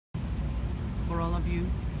of you.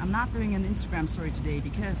 I'm not doing an Instagram story today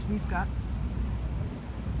because we've got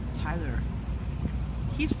Tyler.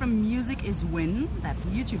 He's from Music Is Win, that's a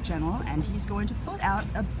YouTube channel, and he's going to put out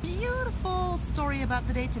a beautiful story about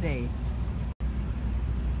the day today.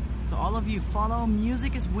 So all of you follow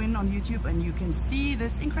Music Is Win on YouTube and you can see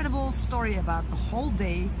this incredible story about the whole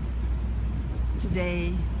day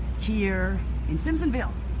today here in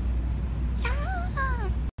Simpsonville. Yeah!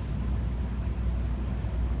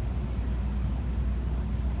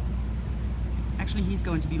 Actually, he's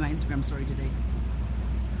going to be my Instagram story today.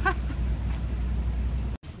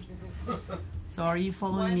 So are you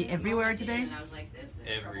following me everywhere today?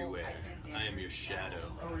 Everywhere. I am your shadow.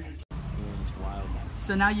 It's wild.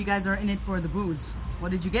 So now you guys are in it for the booze.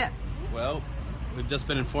 What did you get? Well, we've just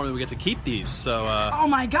been informed that we get to keep these, so oh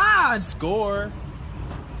my god! Score!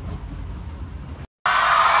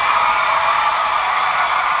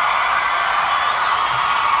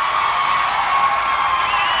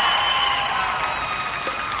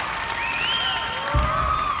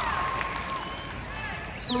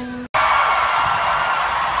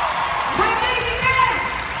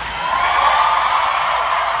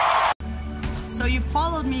 So you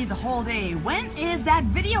followed me the whole day. When is that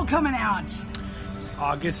video coming out?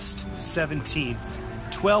 August 17th,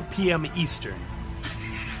 12 p.m. Eastern.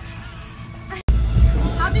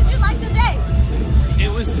 How did you like the day?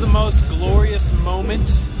 It was the most glorious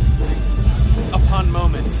moment upon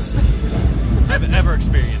moments I've ever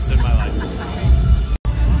experienced in my life.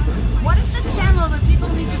 What is the channel that people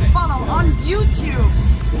need to follow on YouTube?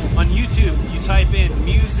 On YouTube, you type in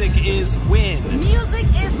Music Is Win. Music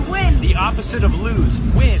Is Win. The opposite of lose.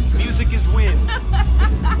 Win. Music is win.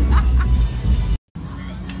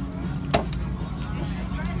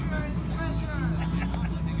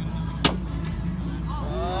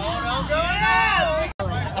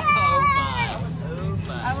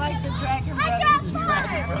 I like the Dragon Brothers.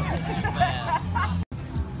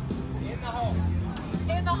 In the hole.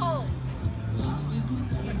 In the hole.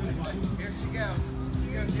 Here she goes.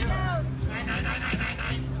 She goes 0. 9, 9, 9, 9, 9,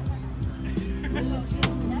 9.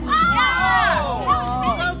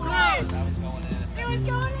 Oh! So close. That was going in. It was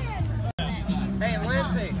going in. Hey,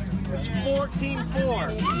 Lindsay, it's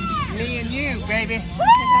 14-4. Me and you, baby.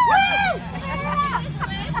 Woo!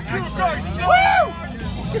 True story. Woo!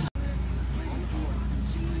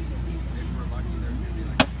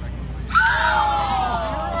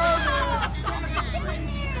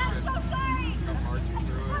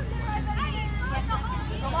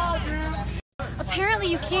 Apparently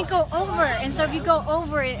you can't go over, and so if you go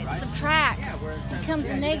over it, it subtracts. It becomes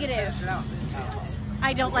a negative.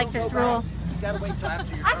 I don't like this rule. Gotta wait till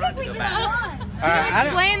after your I turn think to we go can back. go on. Can you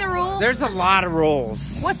explain the rule? There's a lot of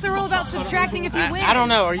rules. What's the rule about subtracting if you win? I don't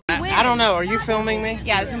know. I don't know. Are you filming me?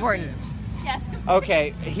 Yeah, it's important. Yes.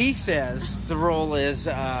 Okay. He says the rule is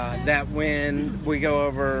that when we go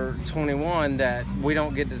over 21, that we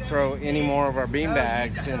don't get to throw any more of our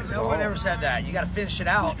beanbags into the No one hole. ever said that. You gotta finish it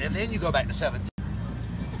out, and then you go back to 17.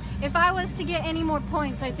 If I was to get any more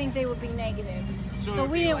points, I think they would be negative. So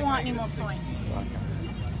we didn't want any more points.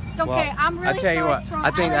 It's okay. Well, I'm really I tell you sorry, what. Trump.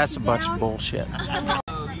 I think let that's a you bunch down. of bullshit. So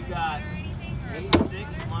you got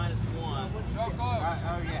 6 minus 1. So close.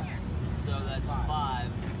 Oh, yeah. So that's 5.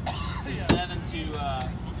 So 7 to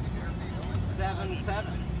 7,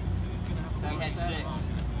 7. we had 6.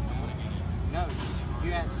 No,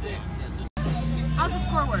 you had 6. How's the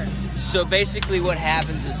score work? So basically what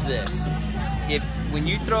happens is this. When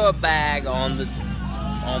you throw a bag on the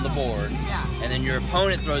board, and then your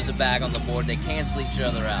opponent throws a bag on the board, they cancel each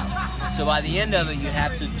other out. So by the end of it, you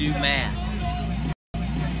have to do math.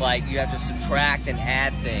 Like you have to subtract and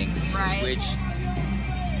add things, Right.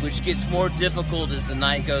 which gets more difficult as the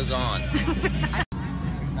night goes on. 19.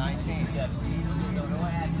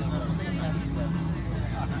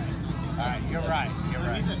 All right, you're right. You're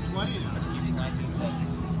right. He's at 20.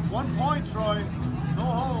 1 point, Troy. No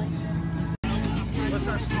holes. What's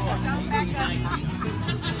our score?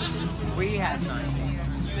 We had 19. You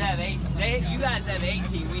have 8. You guys have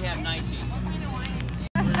 18. We have 19.